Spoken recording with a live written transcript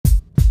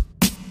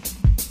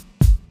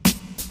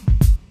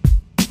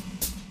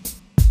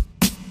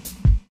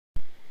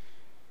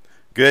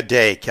Good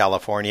day,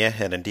 California,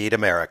 and indeed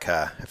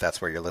America, if that's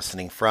where you're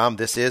listening from.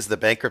 This is the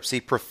Bankruptcy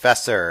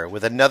Professor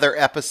with another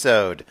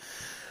episode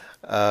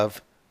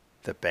of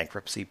the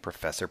Bankruptcy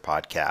Professor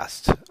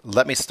podcast.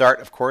 Let me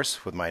start, of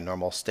course, with my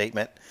normal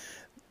statement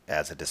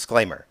as a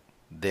disclaimer.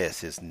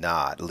 This is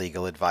not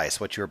legal advice.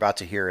 What you're about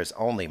to hear is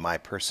only my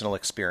personal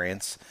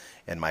experience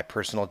and my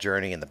personal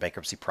journey in the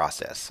bankruptcy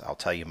process. I'll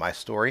tell you my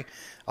story.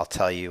 I'll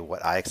tell you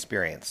what I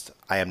experienced.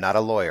 I am not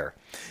a lawyer.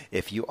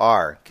 If you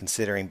are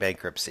considering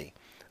bankruptcy,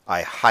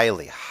 I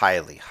highly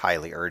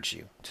urge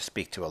you to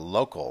speak to a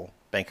local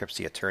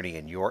bankruptcy attorney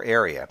in your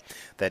area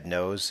that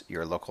knows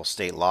your local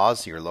state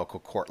laws, your local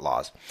court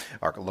laws,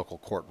 or local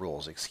court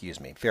rules, excuse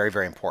me.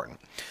 Very important.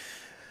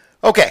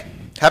 Okay,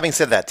 having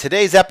said that,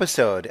 today's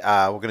episode,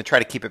 we're going to try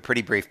to keep it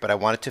pretty brief, but I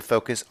wanted to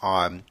focus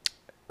on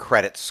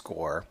credit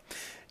score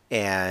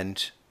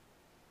and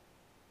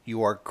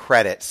your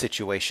credit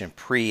situation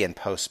pre and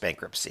post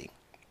bankruptcy,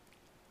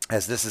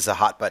 as this is a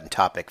hot button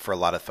topic for a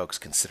lot of folks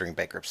considering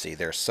bankruptcy.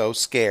 They're so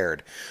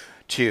scared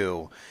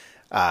to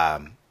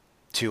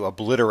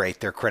obliterate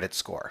their credit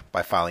score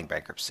by filing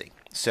bankruptcy.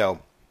 So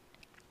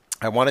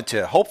I wanted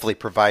to hopefully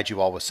provide you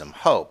all with some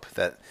hope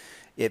that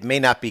it may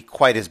not be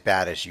quite as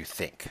bad as you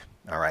think.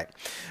 All right.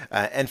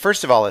 And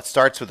first of all, it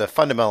starts with a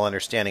fundamental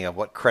understanding of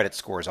what credit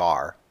scores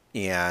are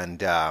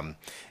and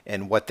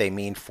what they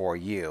mean for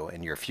you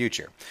and your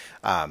future.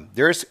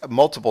 There's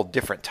multiple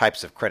different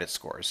types of credit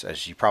scores.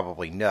 As you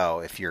probably know,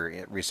 if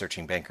you're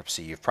researching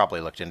bankruptcy, you've probably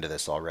looked into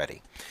this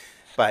already.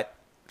 But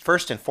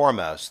first and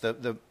foremost,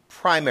 the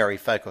primary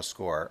FICO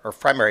score or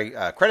primary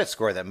credit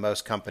score that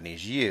most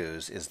companies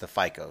use is the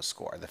FICO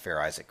score, the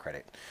Fair Isaac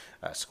credit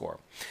score.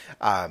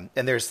 And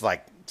there's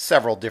like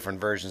several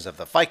different versions of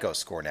the FICO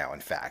score now,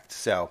 in fact.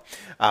 So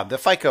the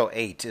FICO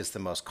 8 is the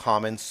most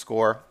common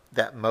score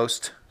that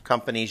most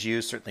companies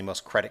use, certainly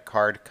most credit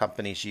card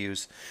companies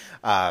use.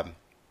 And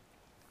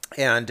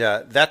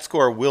that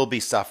score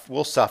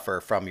will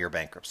suffer from your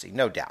bankruptcy,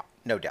 no doubt.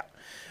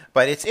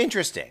 But it's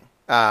interesting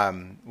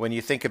when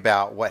you think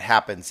about what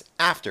happens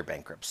after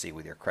bankruptcy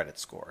with your credit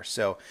score.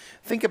 So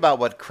think about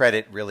what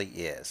credit really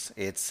is.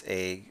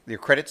 Your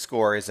credit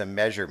score is a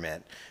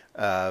measurement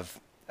of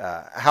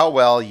how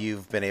well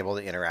you've been able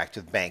to interact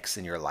with banks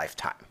in your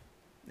lifetime.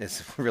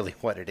 Is really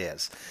what it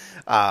is.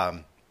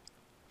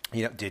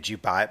 Did you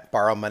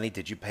borrow money?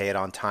 Did you pay it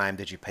on time?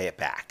 Did you pay it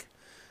back?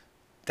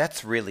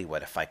 That's really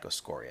what a FICO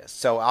score is.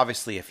 So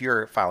obviously, if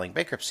you're filing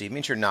bankruptcy, it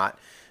means you're not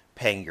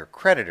paying your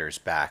creditors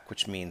back,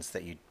 which means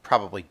that you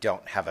probably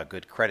don't have a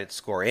good credit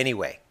score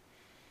anyway,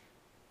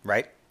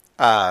 right?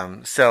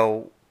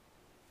 So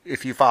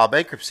if you file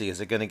bankruptcy, is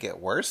it going to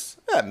get worse?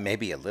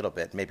 Maybe a little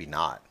bit, maybe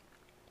not.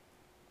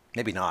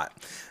 Maybe not.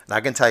 And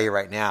I can tell you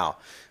right now,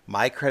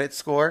 my credit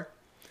score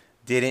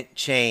didn't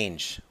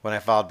change when I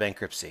filed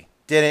bankruptcy.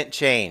 Didn't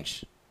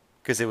change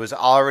because it was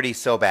already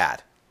so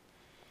bad.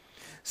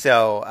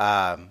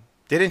 So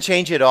didn't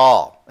change at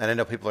all. And I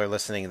know people are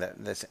listening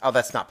that say, oh,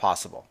 that's not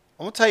possible.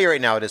 I'm going to tell you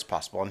right now it is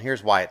possible, and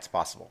here's why it's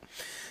possible.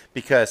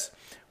 Because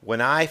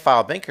when I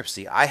filed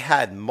bankruptcy, I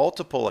had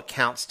multiple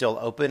accounts still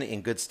open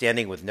in good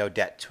standing with no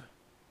debt.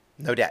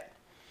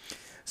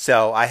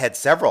 So I had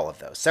several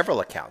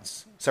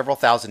accounts, several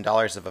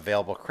 $1,000s of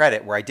available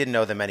credit where I didn't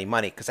owe them any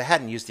money because I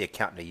hadn't used the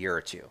account in a year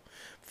or two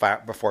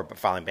before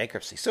filing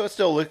bankruptcy. So it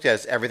still looked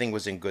as everything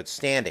was in good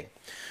standing.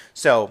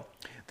 So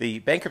the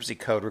bankruptcy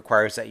code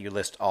requires that you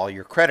list all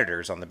your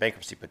creditors on the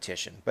bankruptcy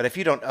petition. But if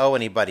you don't owe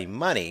anybody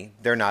money,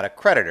 they're not a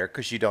creditor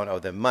because you don't owe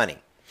them money.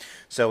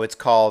 So it's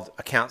called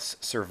accounts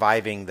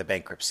surviving the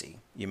bankruptcy.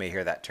 You may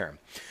hear that term.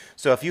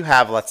 So if you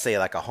have, let's say,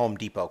 like a Home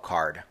Depot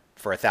card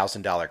for a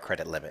 $1,000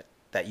 credit limit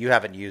that you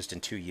haven't used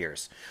in 2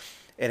 years,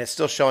 and it's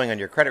still showing on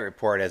your credit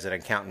report as an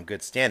account in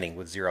good standing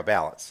with zero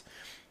balance.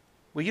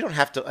 Well, you don't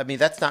have to,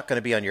 that's not going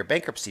to be on your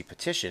bankruptcy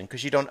petition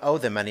because you don't owe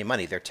them any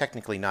money. They're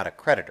technically not a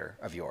creditor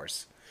of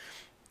yours.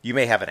 You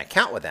may have an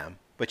account with them,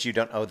 but you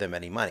don't owe them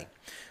any money.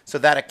 So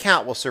that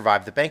account will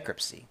survive the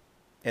bankruptcy,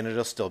 and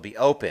it'll still be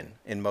open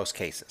in most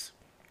cases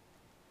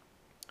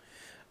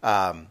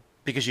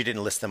because you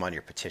didn't list them on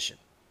your petition.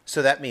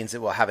 So that means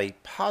it will have a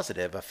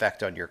positive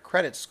effect on your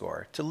credit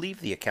score to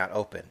leave the account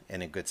open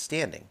and in good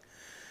standing.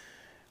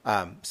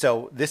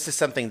 So this is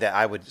something that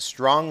I would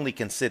strongly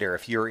consider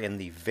if you're in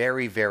the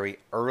very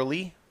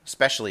early,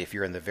 especially if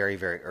you're in the very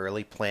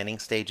early planning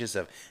stages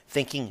of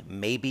thinking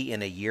maybe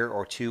in a year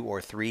or 2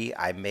 or 3,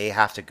 I may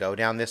have to go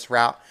down this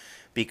route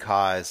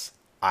because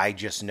I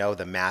just know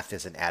the math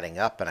isn't adding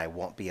up and I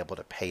won't be able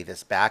to pay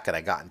this back and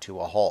I got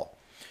into a hole.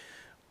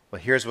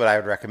 Well, here's what I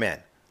would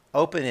recommend.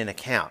 Open an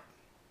account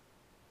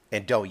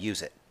and don't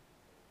use it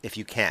if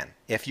you can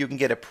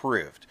get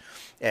approved.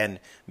 And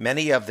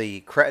many of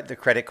the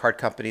credit card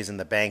companies and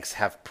the banks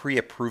have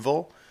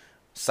pre-approval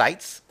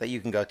sites that you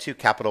can go to.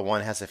 Capital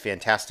One has a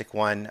fantastic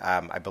one.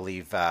 I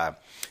believe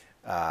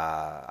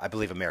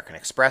American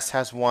Express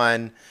has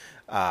one.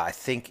 I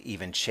think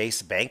even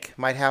Chase Bank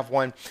might have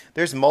one.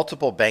 There's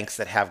multiple banks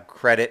that have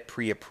credit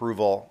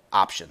pre-approval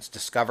options.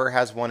 Discover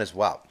has one as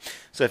well.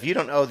 So if you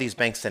don't owe these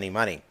banks any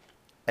money,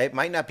 it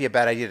might not be a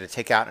bad idea to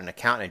take out an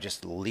account and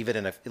just leave it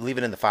in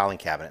the filing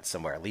cabinet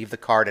somewhere. Leave the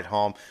card at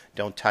home.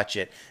 Don't touch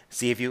it.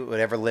 See if you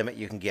whatever limit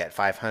you can get,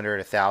 500,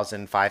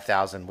 1,000,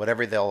 5,000,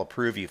 whatever they'll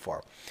approve you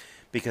for.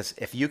 Because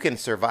if you can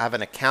survive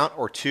an account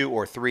or 2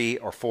 or 3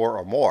 or 4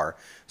 or more,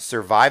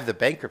 survive the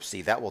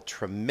bankruptcy, that will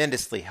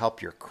tremendously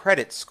help your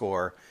credit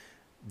score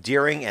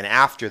during and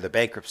after the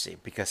bankruptcy.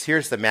 Because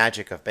here's the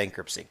magic of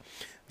bankruptcy.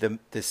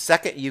 The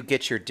second you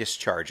get your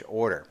discharge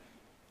order,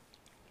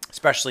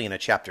 especially in a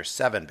Chapter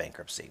 7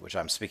 bankruptcy, which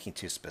I'm speaking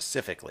to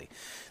specifically,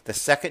 the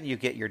second you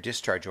get your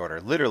discharge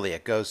order, literally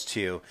it goes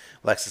to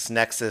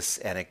LexisNexis,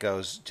 and it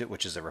goes to,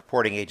 which is a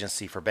reporting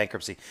agency for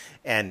bankruptcy,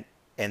 and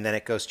then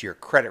it goes to your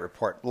credit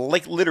report,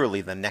 like literally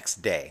the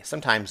next day,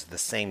 sometimes the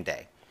same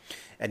day.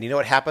 And you know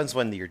what happens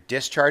when your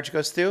discharge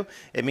goes through?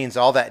 It means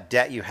all that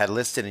debt you had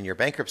listed in your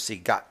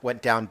bankruptcy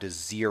went down to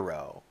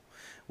 0,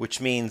 which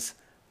means,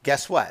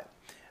 guess what?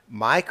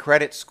 My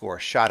credit score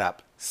shot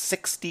up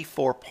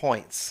 64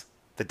 points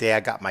the day I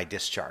got my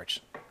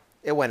discharge.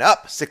 It went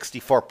up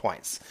 64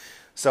 points.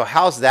 So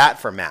how's that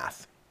for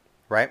math,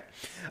 right?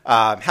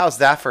 How's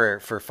that for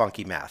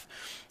funky math?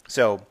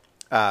 So,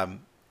 and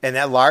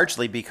that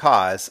largely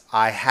because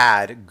I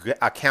had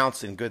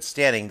accounts in good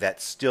standing that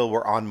still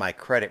were on my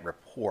credit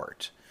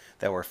report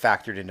that were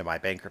factored into my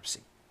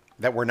bankruptcy,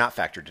 that were not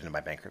factored into my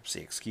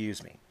bankruptcy,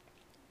 excuse me.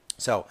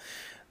 So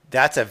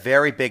that's a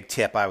very big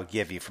tip I would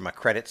give you from a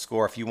credit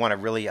score. If you want to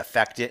really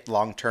affect it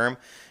long term,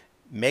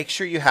 make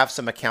sure you have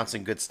some accounts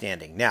in good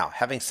standing. Now,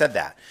 having said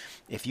that,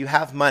 if you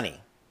have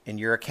money in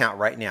your account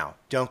right now,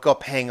 don't go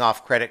paying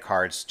off credit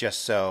cards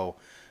just so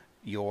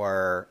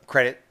your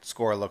credit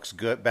score looks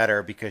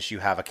better because you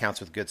have accounts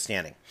with good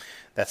standing.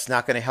 That's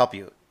not going to help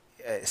you,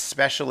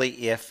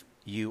 especially if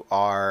you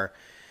are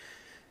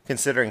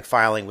considering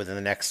filing within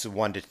the next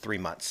 1 to 3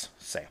 months,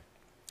 say.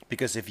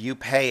 Because if you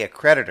pay a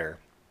creditor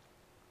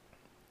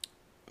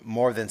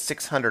more than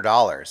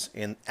 $600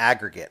 in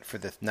aggregate for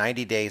the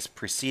 90 days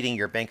preceding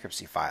your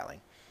bankruptcy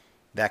filing,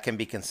 that can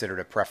be considered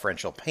a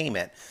preferential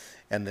payment,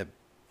 and the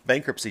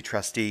bankruptcy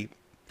trustee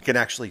can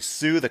actually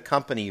sue the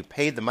company you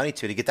paid the money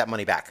to get that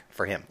money back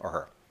for him or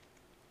her,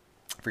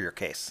 for your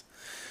case.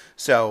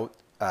 So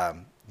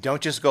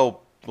don't just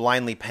go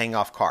blindly paying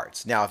off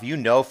cards. Now, if you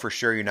know for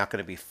sure you're not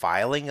going to be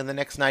filing in the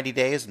next 90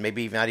 days,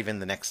 maybe not even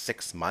the next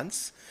 6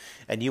 months,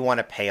 and you want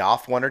to pay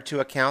off 1 or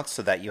 2 accounts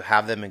so that you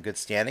have them in good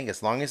standing,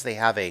 as long as they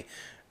have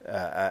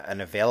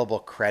an available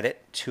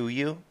credit to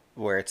you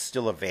where it's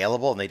still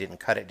available and they didn't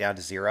cut it down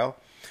to 0.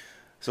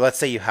 So let's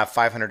say you have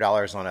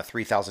 $500 on a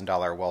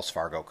 $3,000 Wells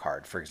Fargo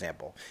card, for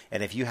example.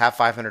 And if you have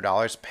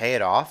 $500, pay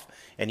it off,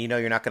 and you know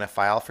you're not going to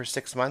file for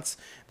 6 months,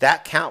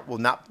 that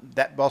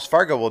Wells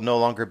Fargo will no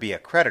longer be a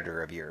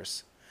creditor of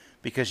yours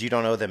because you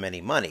don't owe them any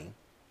money.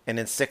 And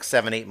in 6,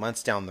 7, 8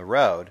 months down the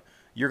road,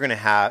 you're going to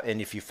have, and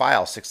if you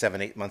file 6,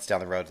 7, 8 months down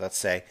the road, let's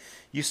say,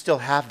 you still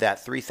have that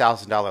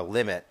 $3,000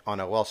 limit on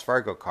a Wells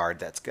Fargo card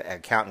that's an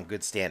account in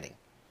good standing.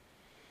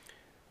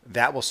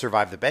 That will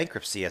survive the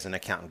bankruptcy as an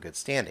account in good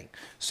standing.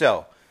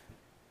 So,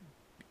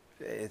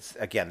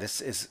 again, this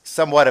is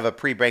somewhat of a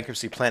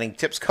pre-bankruptcy planning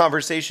tips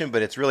conversation,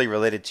 but it's really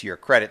related to your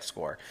credit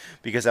score,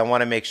 because I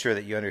want to make sure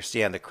that you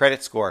understand the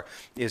credit score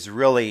is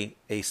really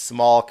a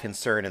small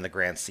concern in the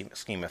grand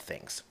scheme of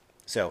things.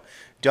 So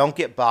don't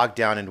get bogged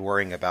down in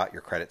worrying about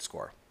your credit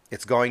score.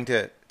 It's going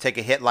to take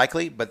a hit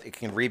likely, but it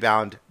can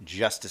rebound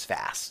just as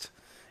fast.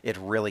 It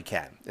really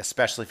can,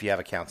 especially if you have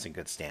accounts in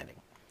good standing.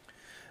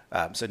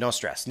 So no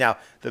stress. Now,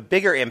 the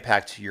bigger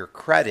impact to your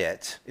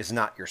credit is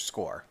not your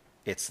score.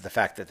 It's the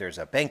fact that there's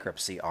a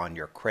bankruptcy on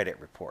your credit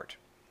report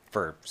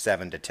for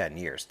 7 to 10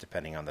 years,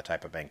 depending on the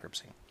type of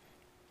bankruptcy.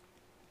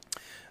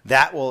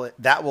 That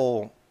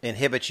will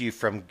inhibit you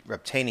from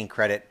obtaining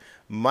credit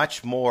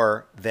much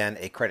more than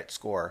a credit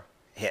score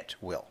hit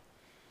will.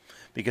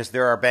 Because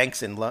there are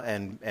banks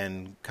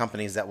and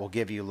companies that will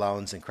give you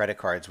loans and credit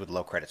cards with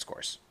low credit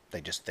scores.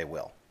 They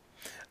will.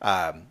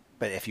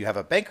 But if you have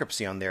a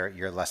bankruptcy on there,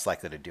 you're less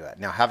likely to do it.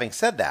 Now, having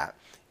said that,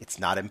 it's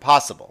not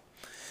impossible.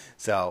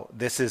 So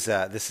this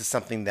is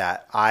something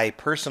that I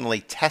personally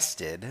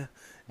tested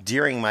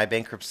during my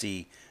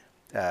bankruptcy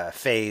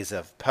phase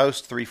of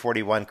post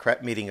 341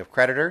 meeting of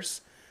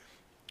creditors,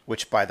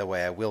 which, by the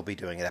way, I will be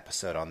doing an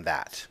episode on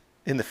that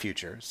in the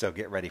future. So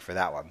get ready for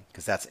that one,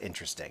 because that's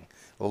interesting.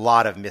 A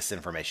lot of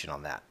misinformation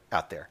on that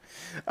out there.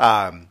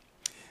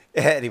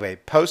 Anyway,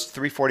 post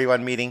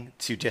 341 meeting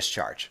to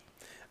discharge,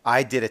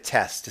 I did a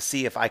test to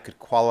see if I could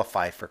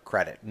qualify for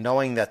credit,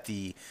 knowing that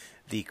the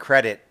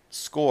credit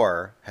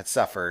score had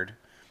suffered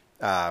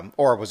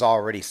or was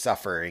already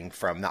suffering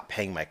from not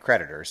paying my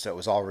creditors, so it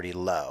was already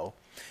low.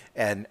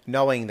 And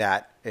knowing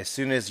that as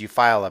soon as you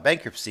file a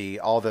bankruptcy,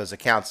 all those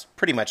accounts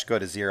pretty much go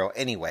to 0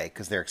 anyway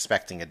because they're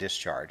expecting a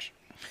discharge.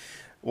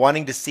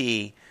 Wanting to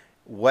see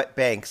what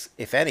banks,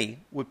 if any,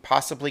 would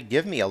possibly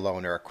give me a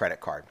loan or a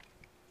credit card.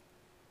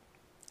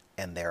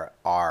 And there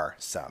are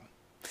some.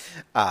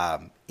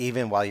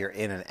 Even while you're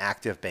in an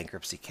active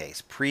bankruptcy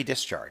case,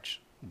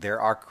 pre-discharge,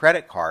 there are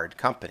credit card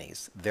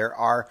companies, there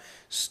are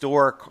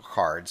store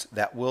cards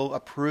that will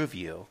approve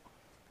you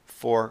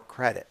for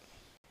credit.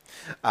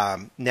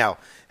 Now,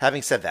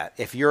 having said that,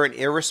 if you're an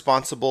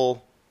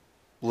irresponsible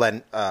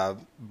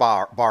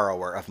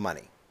borrower of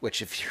money,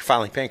 which if you're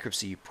filing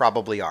bankruptcy, you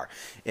probably are,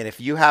 and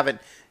if you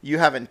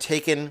haven't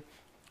taken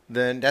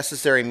the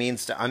necessary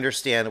means to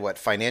understand what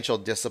financial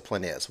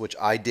discipline is, which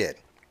I did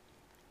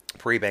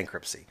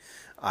pre-bankruptcy.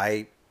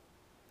 I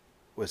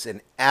was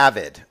an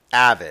avid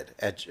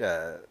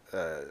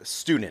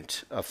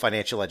student of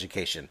financial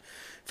education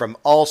from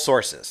all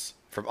sources,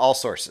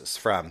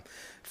 from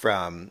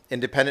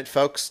independent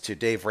folks to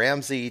Dave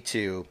Ramsey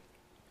to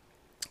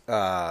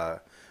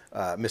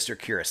Mr.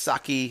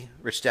 Kiyosaki,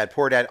 Rich Dad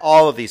Poor Dad,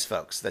 all of these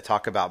folks that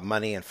talk about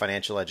money and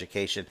financial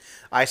education.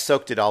 I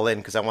soaked it all in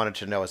because I wanted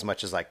to know as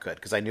much as I could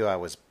because I knew I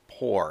was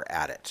poor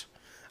at it.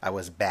 I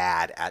was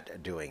bad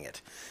at doing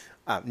it.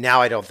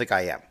 Now I don't think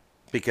I am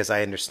because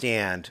I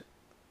understand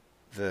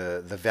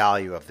the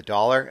value of the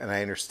dollar and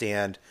I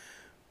understand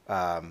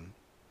how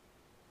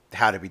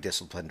to be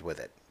disciplined with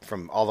it,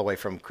 from all the way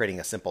from creating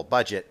a simple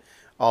budget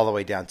all the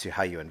way down to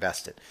how you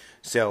invest it.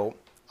 So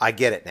I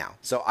get it now.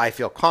 So I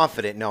feel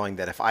confident knowing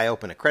that if I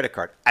open a credit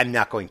card, I'm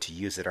not going to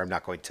use it or I'm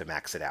not going to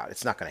max it out.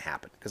 It's not going to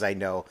happen because I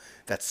know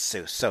that's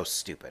so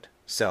stupid.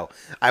 So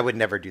I would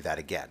never do that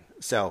again.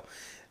 So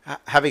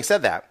having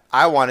said that,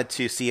 I wanted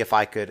to see if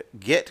I could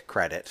get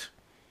credit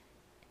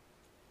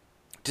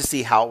to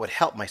see how it would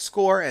help my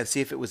score and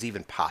see if it was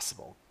even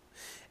possible.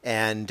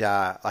 And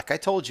like I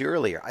told you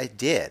earlier, I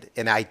did.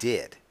 I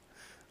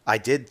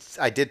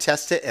did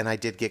test it and I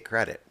did get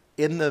credit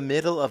in the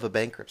middle of a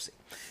bankruptcy.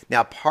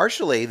 Now,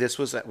 partially, this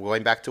was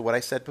going back to what I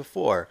said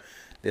before.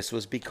 This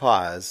was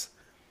because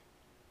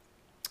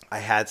I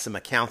had some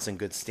accounts in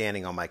good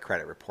standing on my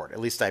credit report. At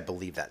least I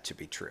believe that to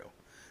be true.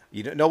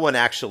 No one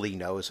actually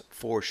knows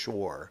for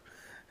sure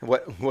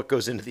what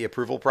goes into the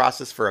approval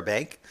process for a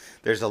bank.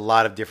 There's a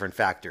lot of different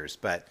factors,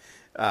 but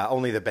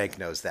only the bank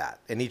knows that.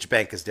 And each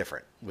bank is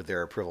different with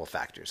their approval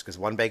factors because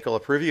one bank will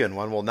approve you and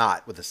one will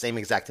not with the same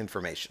exact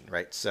information,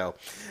 right? So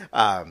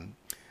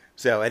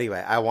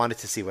anyway, I wanted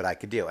to see what I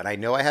could do. And I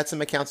know I had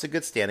some accounts in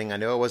good standing. I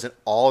know it wasn't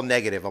all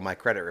negative on my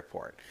credit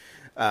report.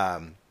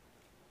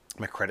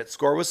 My credit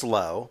score was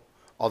low,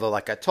 although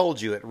like I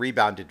told you, it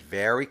rebounded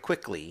very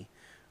quickly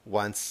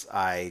once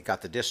I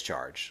got the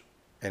discharge.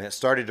 And it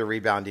started to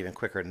rebound even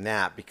quicker than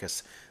that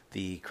because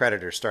the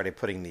creditors started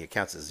putting the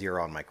accounts at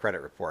zero on my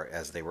credit report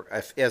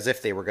as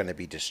if they were going to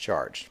be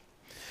discharged.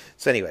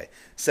 So anyway,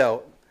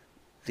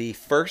 the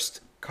first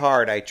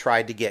card I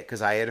tried to get,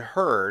 because I had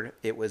heard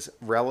it was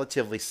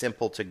relatively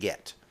simple to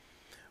get,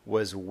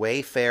 was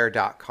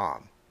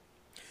Wayfair.com.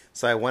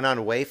 So I went on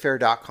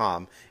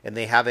Wayfair.com, and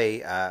they have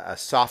a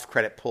soft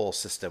credit pull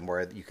system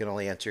where you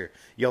only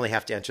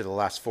have to enter the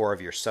last four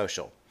of your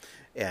social,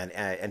 and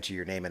enter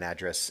your name and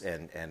address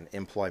and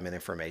employment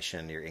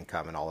information, your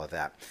income, and all of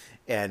that.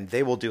 And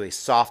they will do a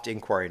soft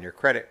inquiry in your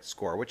credit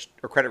score,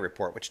 or credit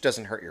report, which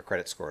doesn't hurt your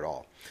credit score at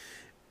all.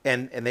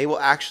 And they will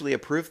actually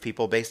approve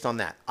people based on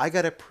that. I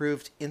got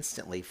approved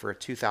instantly for a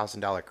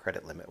 $2,000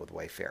 credit limit with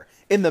Wayfair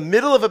in the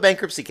middle of a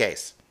bankruptcy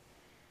case.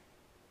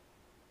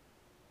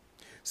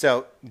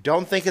 So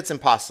don't think it's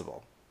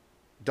impossible.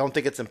 Don't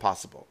think it's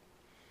impossible.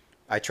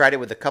 I tried it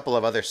with a couple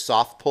of other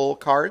soft pull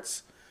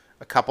cards.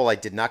 A couple I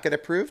did not get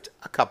approved.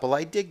 A couple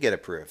I did get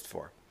approved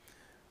for.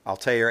 I'll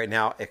tell you right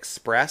now,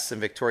 Express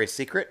and Victoria's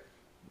Secret,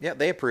 yeah,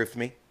 they approved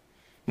me.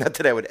 Not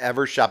that I would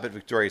ever shop at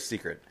Victoria's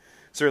Secret.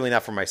 Certainly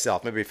not for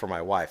myself, maybe for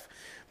my wife.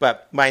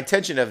 But my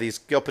intention of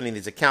opening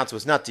these accounts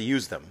was not to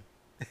use them.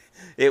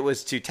 It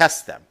was to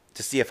test them,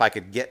 to see if I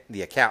could get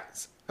the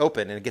accounts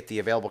open and get the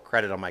available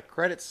credit on my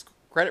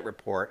credit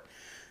report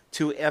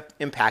to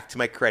impact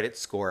my credit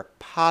score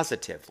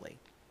positively.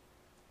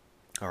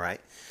 All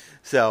right.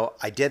 So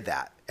I did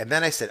that. And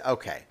then I said,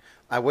 okay.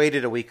 I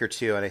waited a week or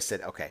two and I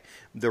said, okay,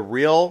 the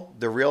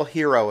real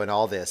hero in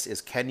all this is,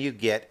 can you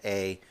get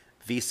a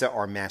Visa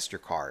or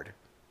MasterCard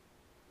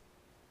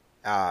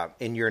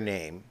in your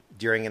name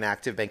during an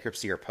active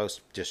bankruptcy or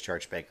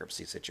post-discharge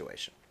bankruptcy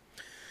situation?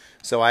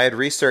 So I had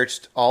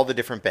researched all the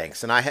different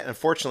banks, and I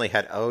unfortunately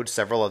had owed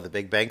several of the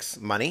big banks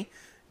money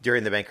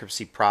during the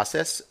bankruptcy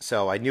process,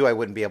 so I knew I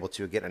wouldn't be able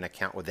to get an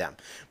account with them.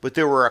 But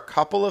there were a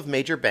couple of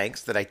major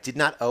banks that I did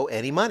not owe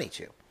any money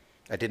to.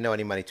 I didn't owe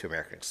any money to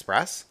American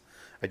Express.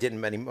 I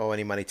didn't owe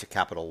any money to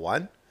Capital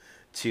One,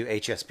 to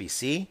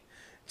HSBC,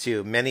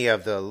 to many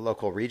of the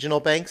local regional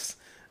banks.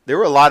 There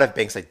were a lot of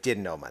banks I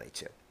didn't owe money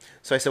to.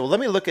 So I said, well, let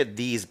me look at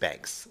these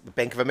banks. The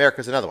Bank of America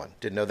is another one.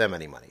 Didn't owe them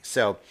any money.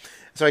 So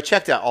I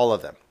checked out all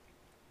of them.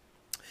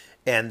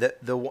 And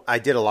I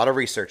did a lot of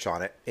research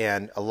on it.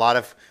 And a lot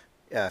of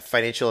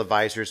financial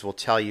advisors will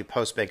tell you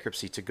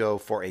post-bankruptcy to go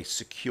for a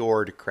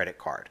secured credit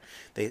card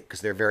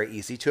because they're very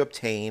easy to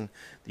obtain.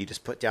 You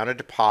just put down a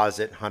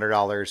deposit, $100,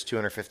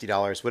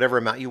 $250, whatever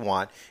amount you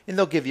want, and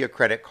they'll give you a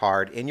credit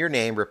card in your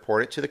name,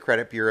 report it to the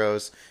credit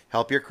bureaus,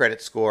 help your credit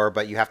score,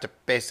 but you have to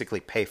basically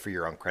pay for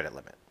your own credit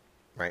limit,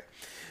 right?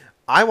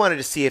 I wanted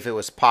to see if it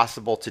was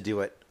possible to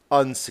do it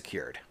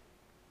unsecured.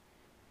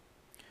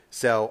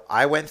 So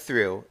I went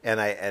through,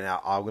 and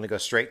I'm going to go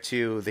straight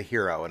to the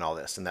hero and all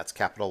this, and that's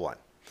Capital One.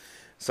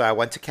 So I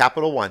went to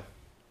Capital One.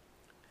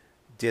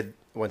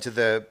 went to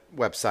the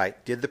website,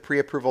 did the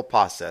pre-approval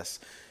process,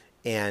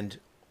 and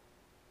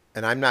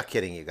I'm not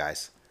kidding you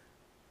guys,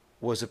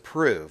 was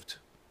approved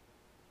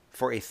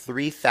for a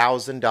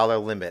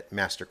 $3,000 limit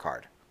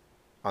MasterCard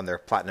on their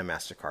Platinum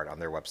MasterCard on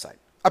their website.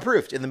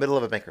 Approved in the middle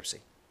of a bankruptcy.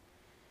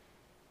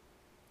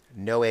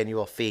 No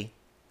annual fee,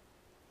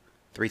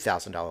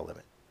 $3,000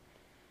 limit.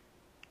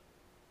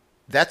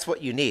 That's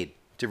what you need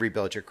to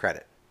rebuild your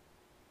credit.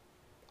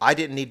 I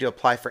didn't need to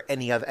apply for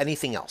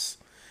anything else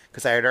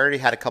because I had already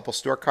had a couple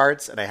store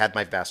cards and I had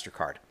my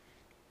MasterCard.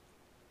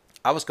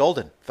 I was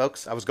golden,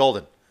 folks. I was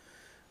golden.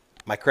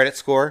 My credit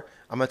score,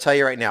 I'm going to tell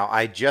you right now,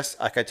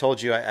 like I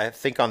told you, I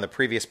think on the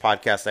previous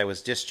podcast, I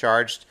was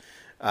discharged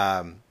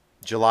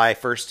July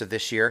 1st of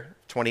this year,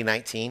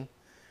 2019.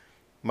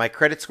 My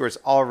credit score is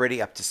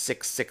already up to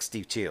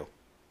 662.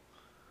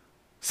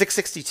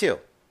 662.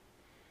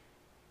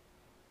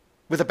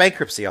 With a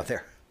bankruptcy out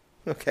there.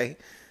 Okay.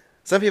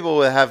 Some people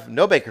who have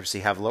no bankruptcy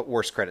have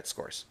worse credit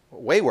scores.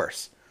 Way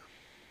worse.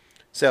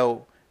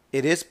 So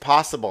it is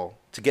possible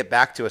to get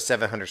back to a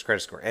 700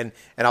 credit score. And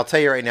I'll tell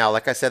you right now,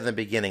 like I said in the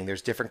beginning,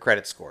 there's different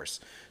credit scores.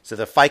 So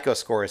the FICO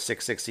score is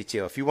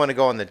 662. If you want to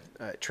go on the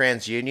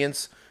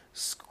TransUnion's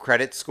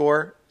credit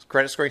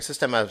scoring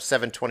system, I have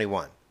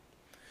 721.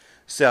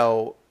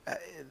 So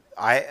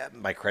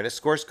my credit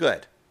score is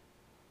good.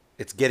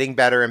 It's getting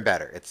better and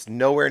better. It's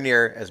nowhere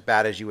near as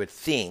bad as you would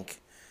think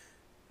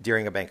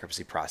during a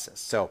bankruptcy process.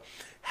 So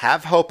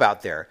have hope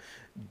out there.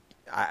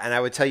 And I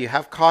would tell you,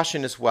 have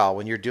caution as well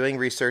when you're doing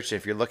research.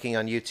 If you're looking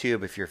on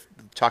YouTube, if you're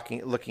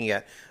looking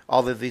at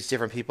all of these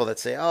different people that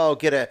say, oh,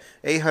 get a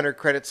 800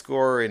 credit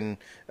score in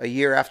a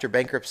year after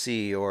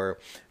bankruptcy, or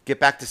get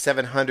back to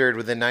 700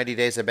 within 90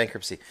 days of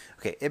bankruptcy.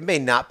 Okay, it may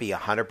not be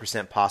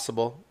 100%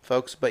 possible,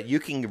 folks, but you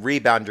can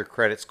rebound your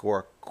credit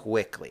score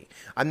quickly.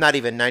 I'm not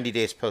even 90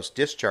 days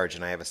post-discharge,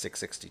 and I have a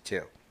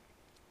 662.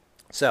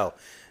 So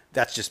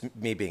that's just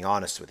me being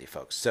honest with you,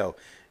 folks. So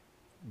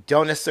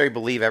don't necessarily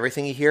believe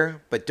everything you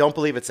hear, but don't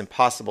believe it's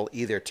impossible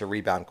either to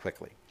rebound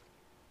quickly.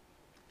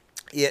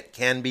 It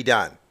can be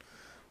done.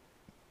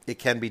 It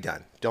can be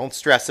done. Don't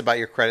stress about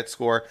your credit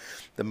score.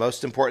 The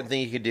most important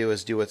thing you can do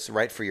is do what's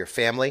right for your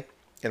family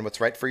and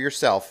what's right for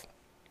yourself.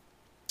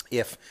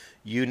 If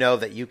you know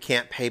that you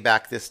can't pay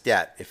back this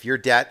debt, if your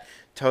debt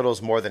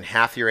totals more than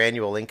half your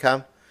annual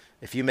income,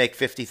 if you make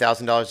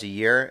 $50,000 a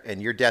year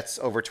and your debt's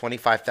over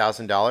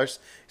 $25,000,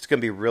 it's going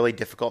to be really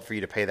difficult for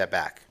you to pay that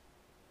back.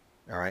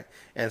 All right.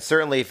 And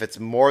certainly if it's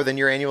more than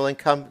your annual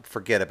income,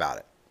 forget about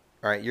it.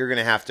 All right. You're going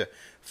to have to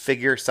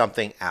figure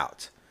something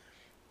out.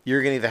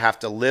 You're going to either have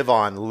to live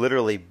on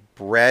literally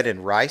bread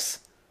and rice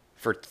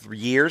for 3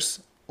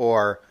 years,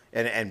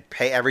 and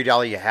pay every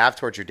dollar you have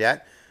towards your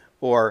debt,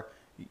 or,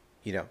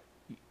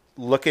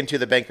 look into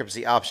the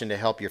bankruptcy option to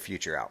help your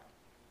future out.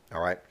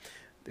 All right.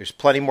 There's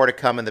plenty more to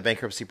come in the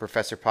Bankruptcy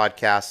Professor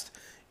podcast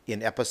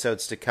in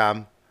episodes to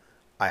come.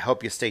 I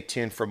hope you stay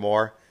tuned for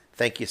more.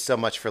 Thank you so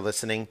much for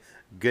listening.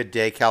 Good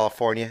day,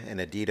 California, and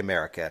indeed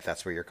America, if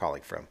that's where you're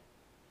calling from.